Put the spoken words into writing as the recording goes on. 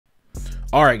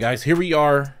All right, guys, here we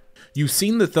are. You've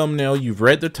seen the thumbnail, you've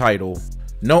read the title.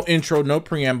 No intro, no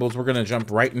preambles. We're gonna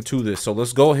jump right into this. So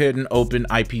let's go ahead and open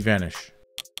IPVanish.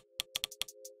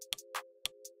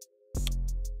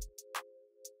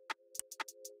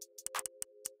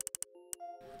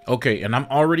 Okay, and I'm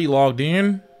already logged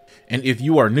in. And if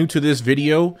you are new to this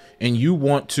video and you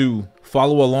want to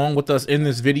follow along with us in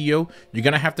this video, you're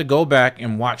gonna have to go back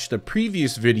and watch the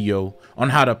previous video on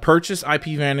how to purchase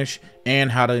IPVanish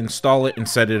and how to install it and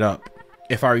set it up.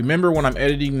 If I remember when I'm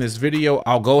editing this video,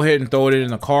 I'll go ahead and throw it in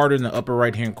the card in the upper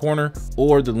right hand corner,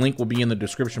 or the link will be in the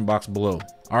description box below.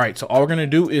 All right, so all we're gonna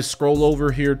do is scroll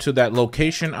over here to that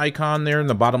location icon there in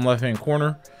the bottom left hand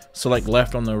corner, select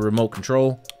left on the remote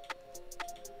control.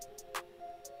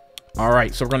 All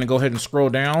right, so we're gonna go ahead and scroll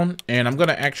down, and I'm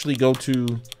gonna actually go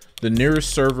to the nearest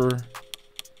server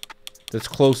that's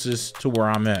closest to where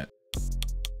I'm at.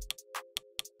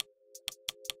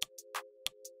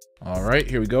 All right,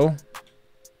 here we go.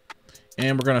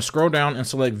 And we're gonna scroll down and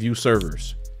select view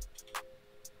servers.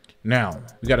 Now,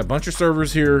 we got a bunch of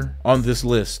servers here on this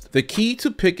list. The key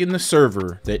to picking the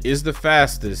server that is the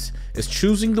fastest is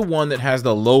choosing the one that has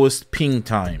the lowest ping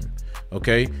time.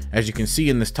 Okay, as you can see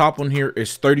in this top one here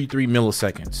is 33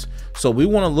 milliseconds. So we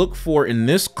want to look for in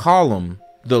this column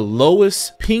the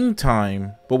lowest ping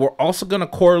time, but we're also going to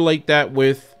correlate that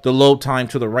with the load time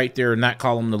to the right there in that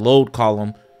column, the load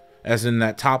column, as in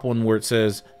that top one where it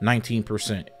says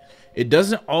 19%. It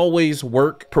doesn't always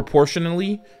work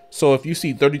proportionally. So if you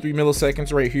see 33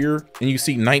 milliseconds right here and you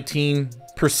see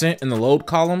 19% in the load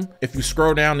column, if you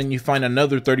scroll down and you find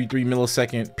another 33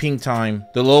 millisecond ping time,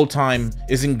 the load time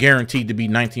isn't guaranteed to be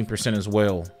 19% as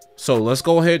well. So let's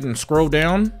go ahead and scroll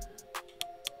down.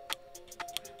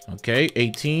 Okay,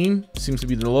 18 seems to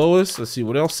be the lowest. Let's see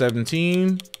what else.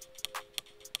 17.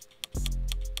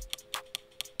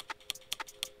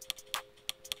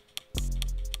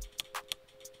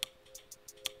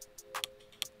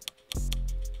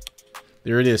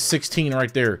 There it is, 16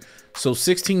 right there. So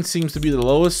 16 seems to be the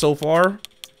lowest so far.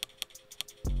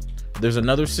 There's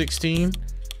another 16.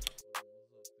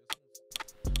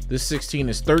 This 16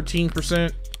 is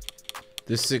 13%.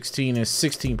 This 16 is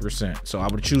 16%. So I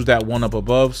would choose that one up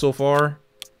above so far.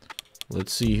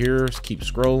 Let's see here. Let's keep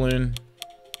scrolling.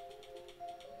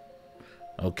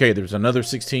 Okay, there's another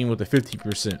 16 with a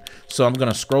 50%. So I'm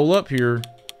gonna scroll up here.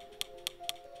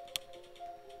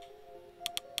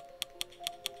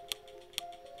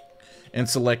 And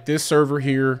select this server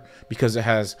here because it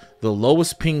has the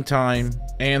lowest ping time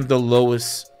and the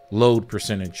lowest load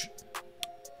percentage.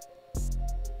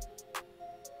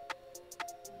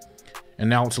 And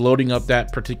now it's loading up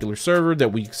that particular server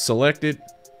that we selected.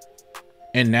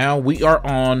 And now we are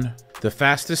on the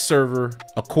fastest server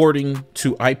according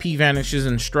to IPVanish's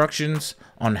instructions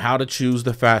on how to choose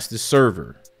the fastest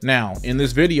server. Now, in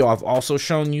this video, I've also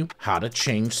shown you how to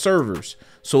change servers.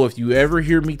 So if you ever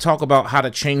hear me talk about how to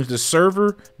change the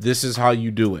server, this is how you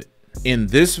do it. In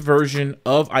this version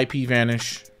of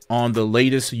IPVanish on the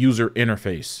latest user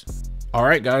interface. All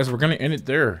right, guys, we're gonna end it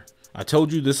there. I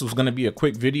told you this was gonna be a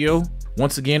quick video.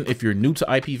 Once again, if you're new to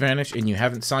IPVanish and you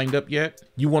haven't signed up yet,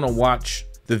 you wanna watch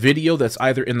the video that's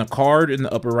either in the card in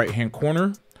the upper right-hand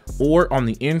corner or on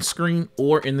the end screen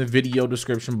or in the video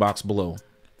description box below.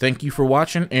 Thank you for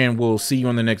watching, and we'll see you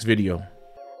on the next video.